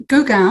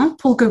Gauguin,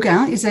 Paul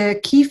Gauguin, is a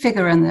key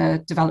figure in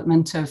the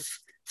development of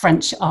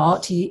French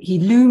art. He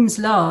looms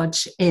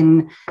large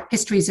in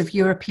histories of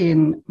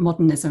European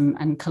modernism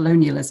and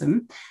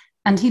colonialism.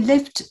 And he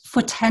lived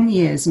for 10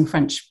 years in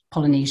French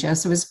Polynesia,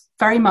 so was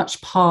very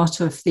much part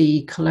of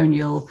the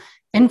colonial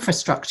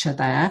infrastructure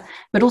there,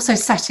 but also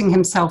setting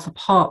himself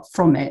apart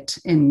from it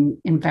in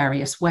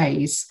various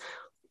ways.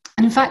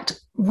 And in fact,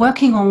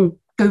 working on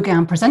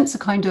Gauguin presents a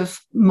kind of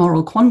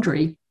moral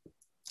quandary,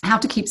 how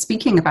to keep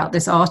speaking about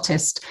this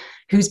artist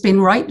who's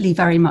been rightly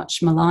very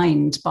much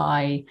maligned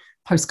by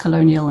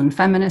post-colonial and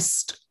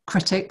feminist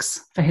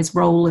critics for his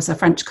role as a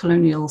French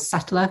colonial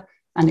settler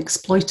and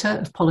exploiter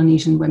of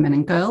Polynesian women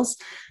and girls,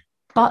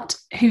 but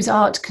whose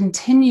art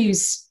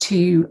continues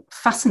to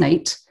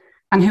fascinate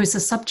and who is the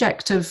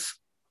subject of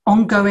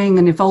ongoing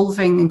and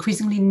evolving,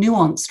 increasingly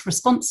nuanced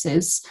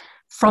responses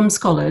from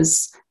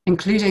scholars,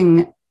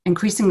 including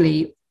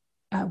increasingly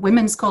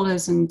women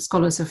scholars and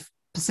scholars of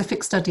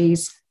Pacific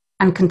studies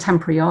and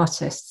contemporary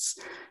artists.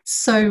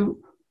 So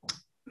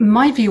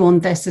my view on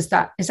this is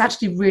that it's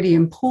actually really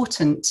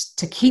important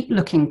to keep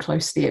looking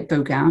closely at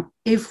Gauguin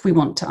if we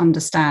want to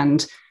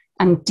understand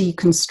and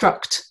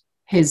deconstruct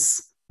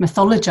his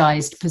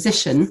mythologized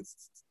position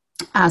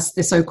as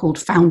the so-called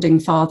founding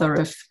father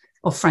of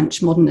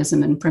French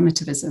modernism and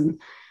primitivism.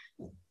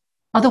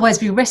 Otherwise,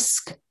 we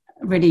risk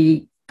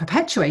really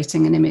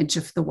perpetuating an image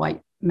of the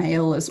white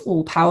male as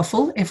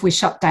all-powerful if we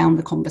shut down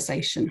the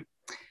conversation.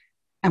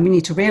 And we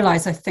need to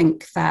realize, I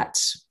think, that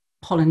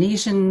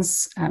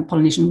Polynesians,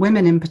 Polynesian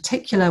women in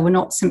particular, were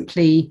not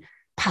simply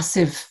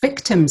passive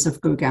victims of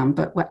Gauguin,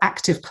 but were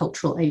active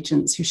cultural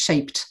agents who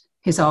shaped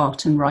his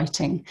art and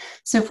writing.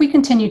 So if we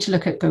continue to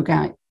look at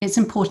Gauguin, it's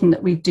important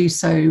that we do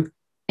so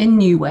in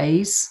new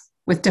ways,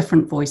 with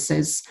different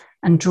voices,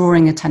 and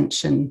drawing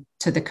attention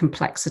to the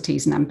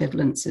complexities and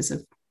ambivalences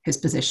of his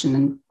position.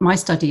 And my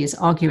study is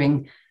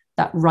arguing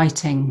that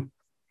writing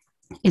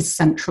is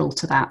central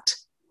to that.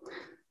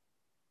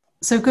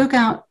 So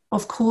Gauguin,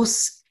 of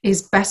course,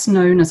 is best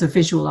known as a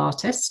visual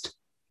artist,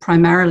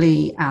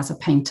 primarily as a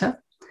painter.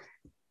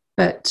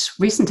 But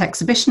recent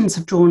exhibitions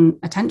have drawn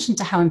attention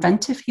to how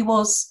inventive he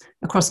was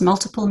across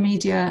multiple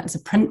media as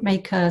a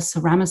printmaker,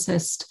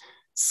 ceramicist,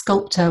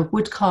 sculptor,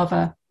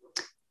 woodcarver.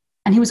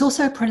 And he was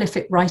also a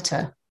prolific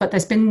writer, but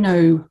there's been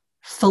no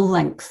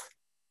full-length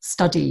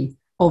study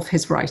of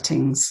his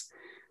writings.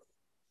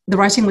 The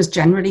writing was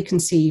generally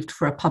conceived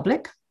for a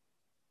public.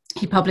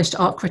 He published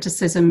art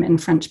criticism in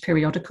French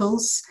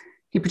periodicals.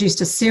 He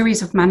produced a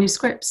series of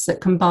manuscripts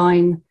that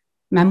combine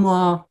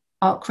memoir,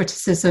 art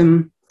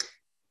criticism,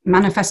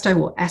 manifesto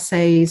or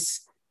essays,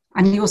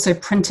 and he also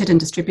printed and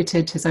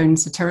distributed his own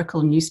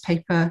satirical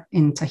newspaper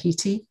in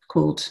Tahiti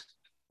called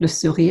Le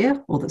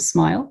Sourire, or The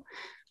Smile.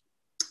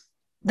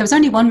 There was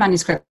only one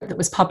manuscript that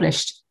was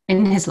published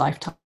in his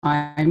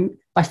lifetime,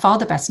 by far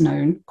the best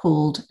known,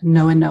 called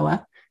Noa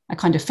Noa, a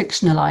kind of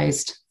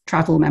fictionalized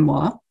travel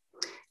memoir.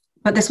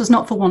 But this was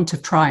not for want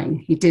of trying.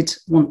 He did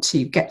want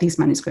to get these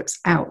manuscripts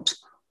out.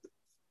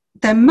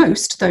 They're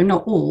most, though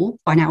not all,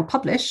 by now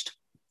published.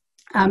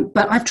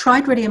 But I've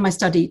tried really in my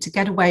study to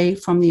get away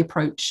from the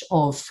approach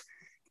of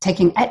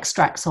taking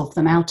extracts of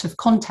them out of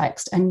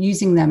context and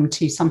using them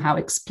to somehow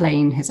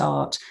explain his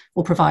art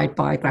or provide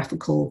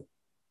biographical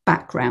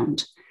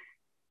background.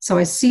 So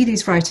I see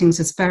these writings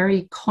as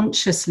very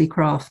consciously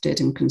crafted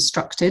and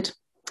constructed,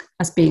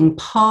 as being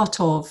part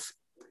of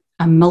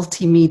a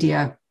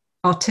multimedia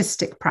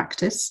artistic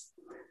practice,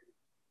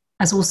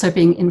 as also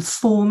being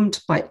informed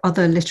by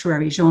other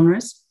literary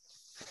genres,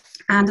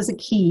 and as a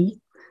key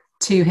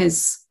to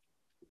his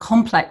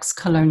complex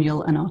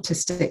colonial and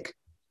artistic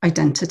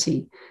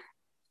identity.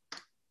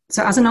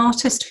 So as an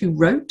artist who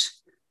wrote,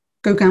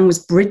 Gauguin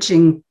was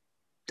bridging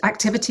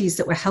activities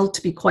that were held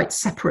to be quite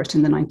separate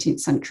in the 19th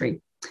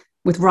century,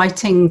 with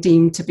writing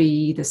deemed to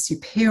be the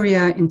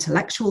superior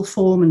intellectual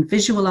form and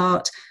visual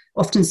art,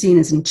 often seen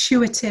as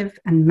intuitive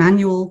and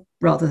manual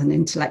rather than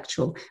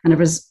intellectual, and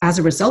as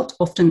a result,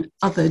 often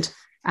othered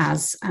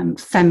as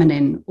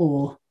feminine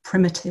or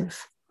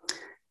primitive.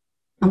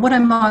 And what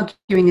I'm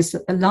arguing is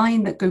that the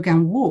line that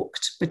Gauguin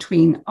walked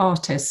between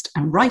artist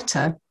and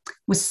writer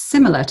was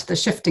similar to the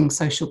shifting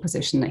social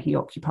position that he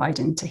occupied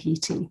in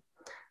Tahiti.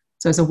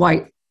 So as a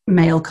white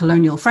male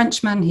colonial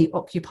Frenchman, he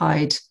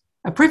occupied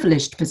a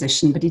privileged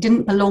position, but he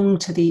didn't belong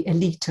to the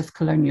elite of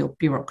colonial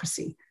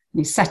bureaucracy. And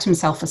he set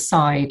himself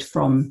aside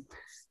from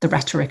the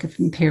rhetoric of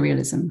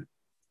imperialism.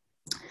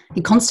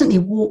 He constantly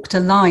walked a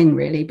line,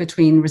 really,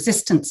 between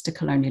resistance to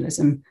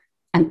colonialism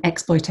and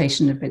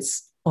exploitation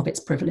of its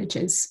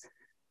privileges.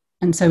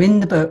 And so in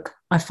the book,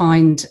 I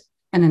find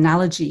an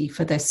analogy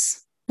for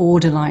this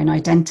borderline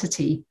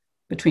identity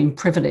between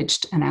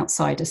privileged and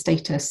outsider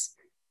status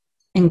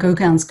in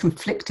Gauguin's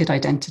conflicted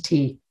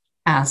identity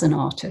as an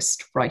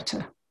artist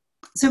writer.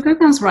 So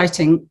Gauguin's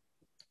writing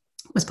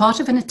was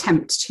part of an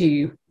attempt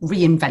to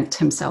reinvent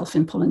himself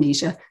in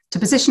Polynesia, to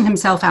position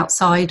himself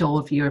outside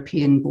of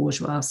European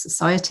bourgeois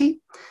society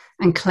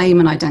and claim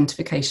an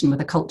identification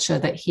with a culture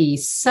that he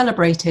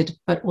celebrated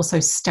but also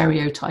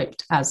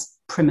stereotyped as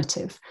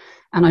primitive.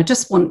 And I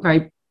just want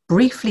very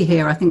briefly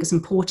here, I think it's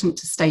important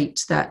to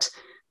state that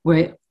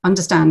we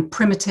understand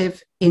primitive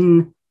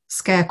in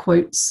scare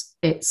quotes.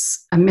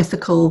 It's a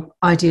mythical,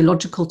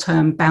 ideological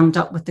term bound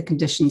up with the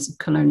conditions of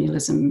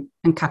colonialism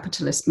and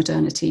capitalist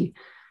modernity.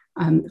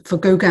 For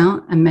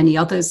Gauguin and many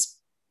others,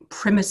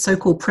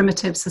 so-called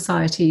primitive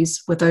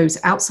societies were those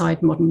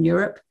outside modern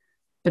Europe,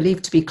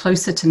 believed to be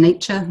closer to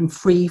nature and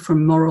free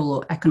from moral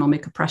or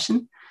economic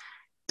oppression.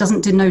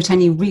 Doesn't denote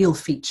any real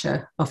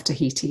feature of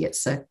Tahiti.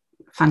 It's a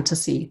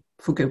fantasy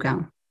for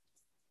Gauguin.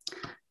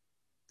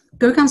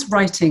 Gauguin's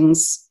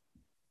writings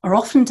are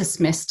often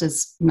dismissed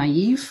as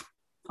naive,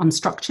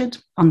 unstructured,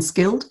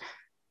 unskilled,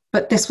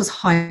 but this was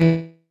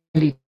highly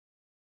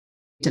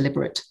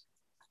deliberate.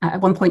 At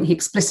one point, he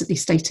explicitly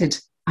stated,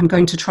 "I'm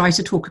going to try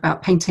to talk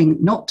about painting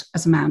not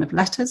as a man of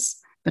letters,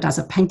 but as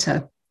a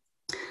painter."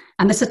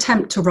 And this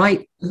attempt to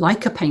write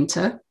like a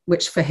painter,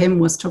 which for him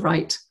was to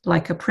write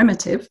like a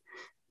primitive,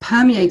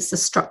 permeates the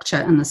structure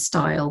and the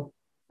style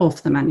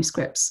of the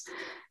manuscripts.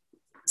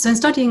 So in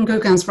studying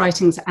Gauguin's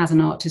writings as an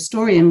art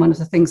historian, one of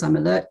the things I'm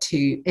alert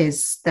to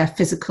is their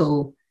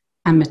physical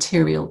and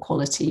material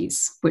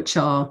qualities, which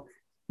are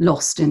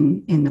lost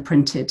in the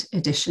printed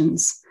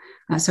editions.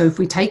 So if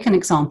we take an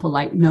example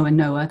like Noa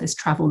Noa, this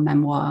travel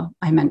memoir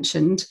I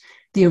mentioned,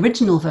 the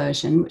original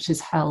version, which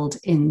is held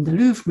in the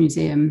Louvre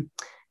Museum,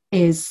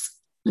 is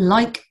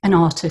like an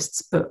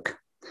artist's book.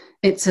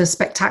 It's a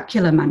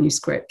spectacular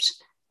manuscript,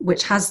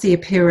 which has the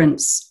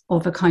appearance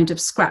of a kind of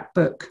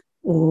scrapbook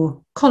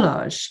or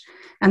collage.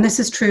 And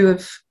this is true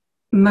of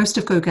most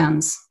of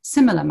Gauguin's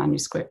similar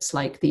manuscripts,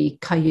 like the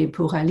Cahier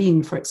pour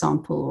Herline, for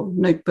example, or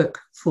Notebook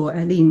for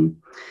Herline.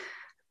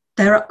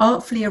 There are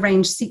artfully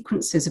arranged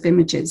sequences of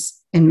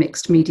images in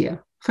mixed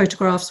media: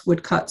 photographs,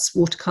 woodcuts,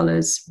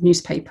 watercolors,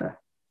 newspaper.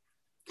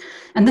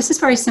 And this is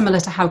very similar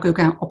to how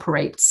Gauguin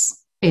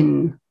operates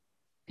in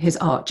his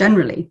art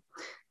generally.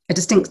 A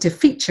distinctive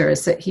feature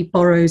is that he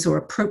borrows or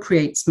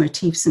appropriates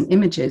motifs and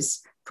images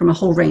from a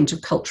whole range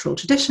of cultural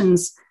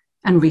traditions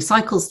and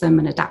recycles them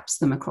and adapts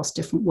them across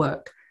different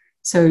work.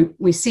 So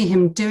we see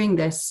him doing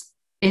this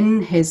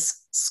in his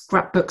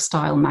scrapbook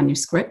style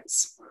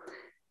manuscripts,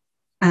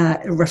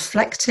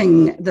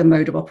 reflecting the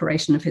mode of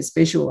operation of his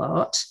visual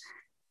art,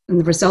 and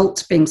the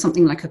result being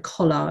something like a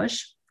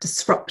collage,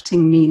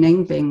 disrupting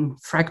meaning, being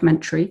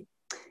fragmentary.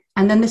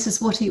 And then this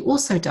is what he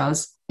also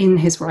does in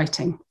his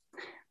writing,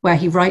 where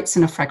he writes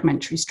in a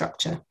fragmentary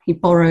structure. He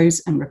borrows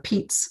and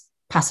repeats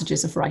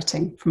passages of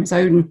writing from his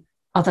own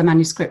other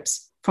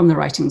manuscripts, from the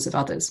writings of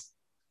others.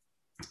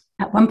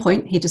 At one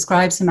point, he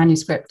describes a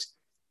manuscript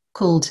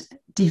called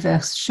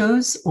Diverses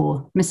Choses,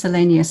 or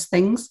miscellaneous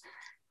things,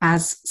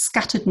 as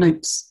scattered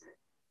notes.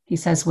 He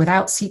says,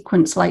 without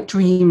sequence, like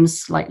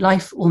dreams, like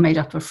life, all made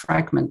up of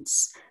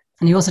fragments.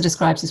 And he also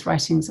describes his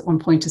writings at one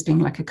point as being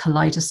like a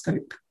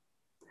kaleidoscope.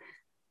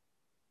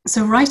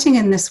 So writing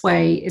in this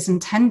way is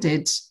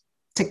intended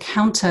to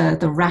counter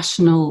the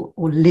rational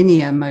or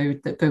linear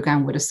mode that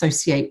Gauguin would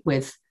associate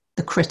with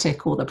the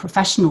critic or the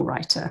professional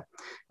writer.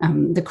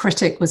 The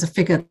critic was a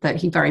figure that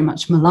he very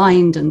much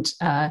maligned and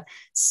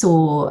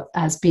saw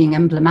as being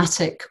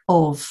emblematic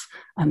of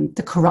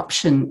the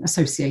corruption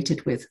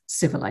associated with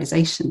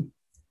civilization.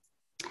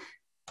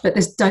 But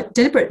this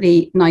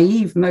deliberately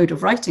naive mode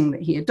of writing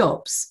that he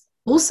adopts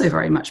also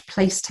very much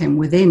placed him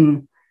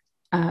within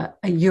a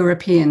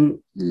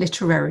European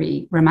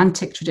literary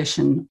romantic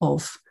tradition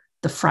of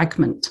the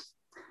fragment.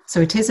 So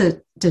it is a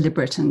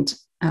deliberate and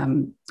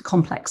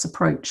complex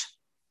approach.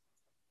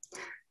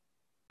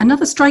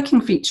 Another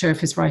striking feature of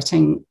his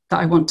writing that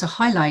I want to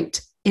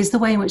highlight is the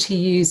way in which he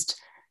used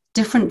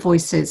different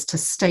voices to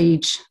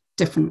stage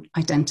different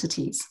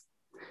identities.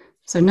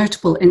 So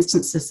notable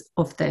instances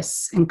of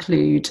this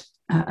include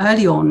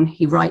early on,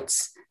 he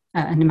writes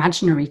an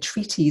imaginary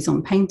treatise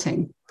on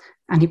painting,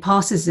 and he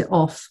passes it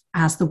off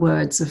as the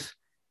words of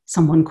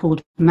someone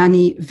called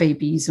Mani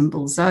Vebi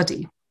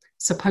Zumbulzade,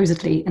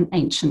 supposedly an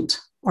ancient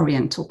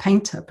Oriental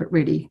painter, but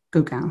really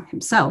Gauguin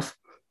himself.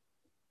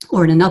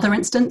 Or in another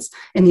instance,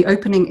 in the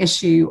opening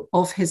issue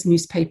of his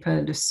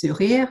newspaper Le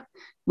Sourire,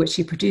 which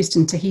he produced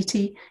in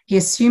Tahiti, he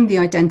assumed the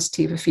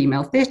identity of a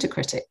female theatre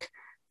critic,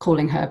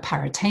 calling her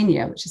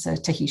Paritania, which is a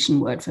Tahitian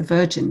word for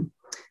virgin.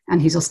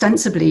 And he's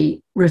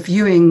ostensibly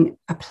reviewing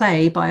a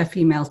play by a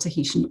female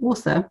Tahitian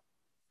author,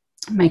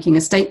 making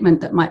a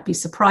statement that might be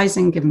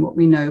surprising given what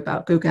we know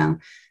about Gauguin,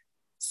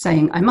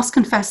 saying, "I must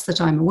confess that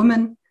I'm a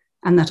woman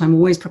and that I'm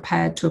always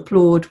prepared to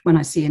applaud when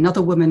I see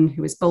another woman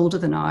who is bolder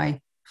than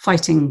I,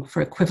 fighting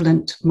for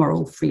equivalent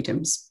moral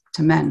freedoms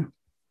to men."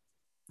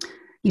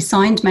 He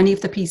signed many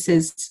of the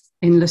pieces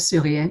in Le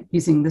Sourire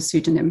using the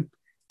pseudonym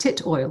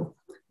Tit Oil,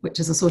 which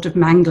is a sort of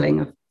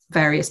mangling of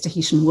various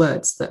Tahitian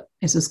words that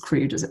is as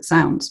crude as it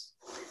sounds.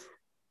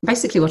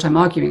 Basically, what I'm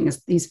arguing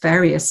is these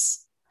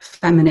various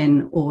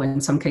feminine, or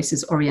in some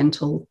cases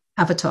Oriental,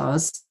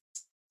 avatars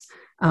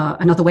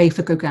another way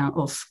for Gauguin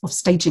of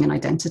staging an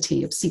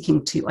identity, of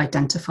seeking to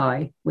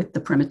identify with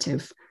the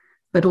primitive,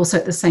 but also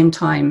at the same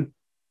time,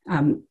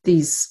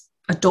 these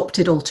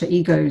adopted alter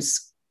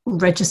egos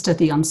register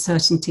the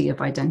uncertainty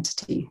of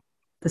identity,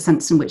 the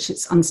sense in which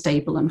it's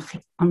unstable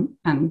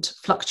and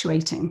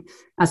fluctuating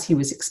as he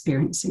was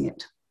experiencing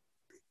it.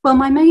 Well,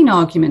 my main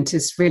argument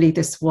is really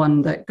this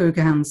one, that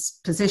Gauguin's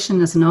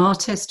position as an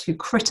artist who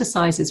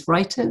criticizes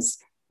writers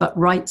but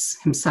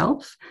writes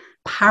himself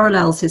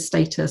parallels his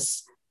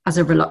status as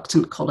a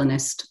reluctant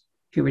colonist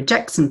who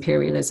rejects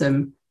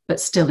imperialism but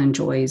still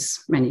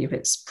enjoys many of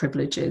its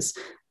privileges.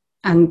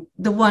 And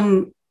the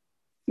one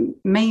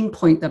main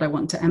point that I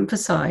want to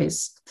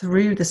emphasize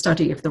through the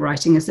study of the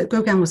writing is that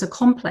Gauguin was a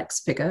complex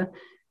figure,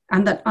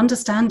 and that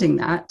understanding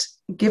that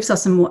gives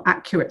us a more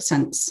accurate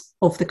sense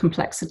of the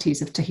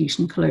complexities of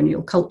Tahitian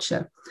colonial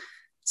culture.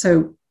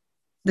 So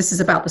this is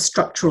about the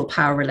structural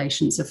power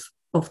relations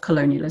of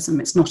colonialism.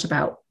 It's not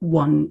about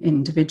one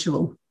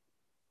individual.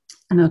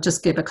 And I'll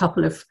just give a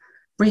couple of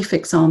brief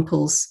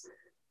examples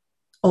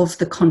of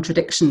the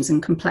contradictions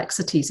and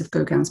complexities of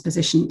Gauguin's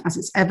position as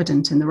it's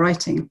evident in the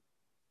writing.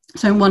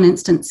 So in one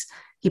instance,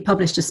 he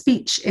published a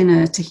speech in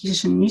a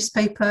Tahitian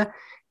newspaper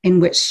in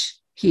which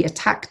he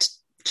attacked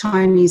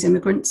Chinese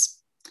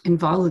immigrants in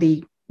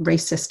vilely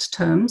racist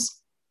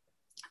terms.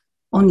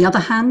 On the other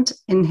hand,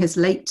 in his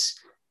late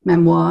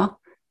memoir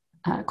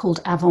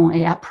called Avant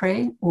et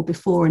Après, or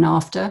Before and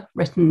After,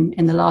 written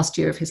in the last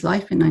year of his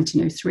life in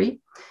 1903,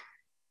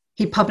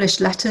 he published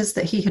letters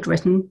that he had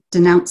written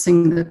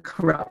denouncing the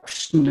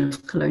corruption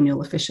of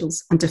colonial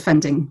officials and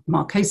defending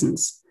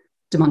Marquesans,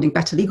 demanding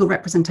better legal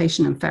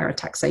representation and fairer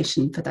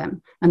taxation for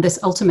them. And this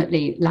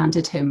ultimately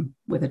landed him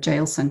with a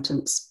jail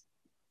sentence.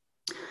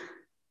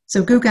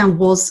 So Gauguin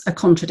was a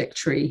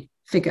contradictory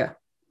figure.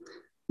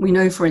 We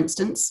know, for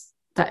instance,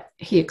 that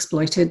he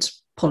exploited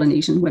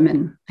Polynesian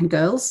women and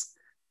girls,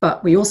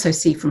 but we also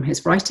see from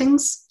his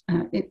writings,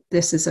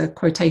 this is a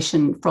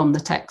quotation from the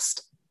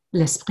text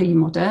L'Esprit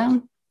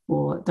Moderne,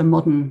 or The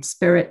Modern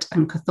Spirit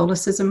and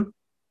Catholicism.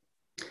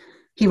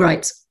 He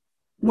writes,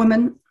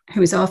 "Woman,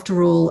 who is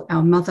after all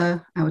our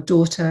mother, our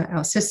daughter,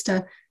 our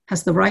sister,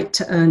 has the right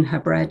to earn her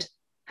bread,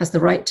 has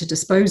the right to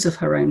dispose of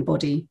her own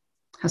body,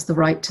 has the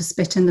right to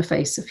spit in the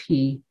face of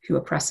he who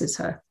oppresses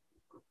her."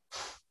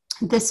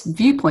 This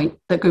viewpoint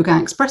that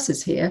Gauguin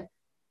expresses here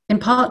in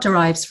part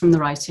derives from the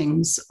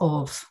writings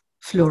of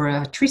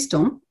Flora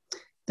Tristan,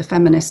 the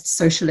feminist,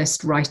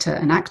 socialist writer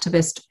and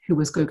activist who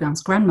was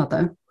Gauguin's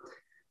grandmother.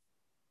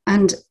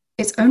 And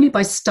it's only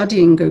by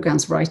studying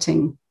Gauguin's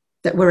writing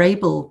that we're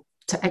able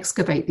to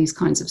excavate these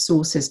kinds of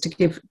sources, to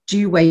give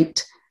due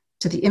weight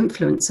to the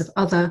influence of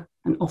other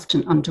and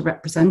often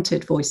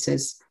underrepresented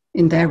voices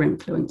in their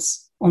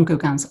influence on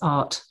Gauguin's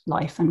art,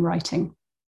 life, and writing.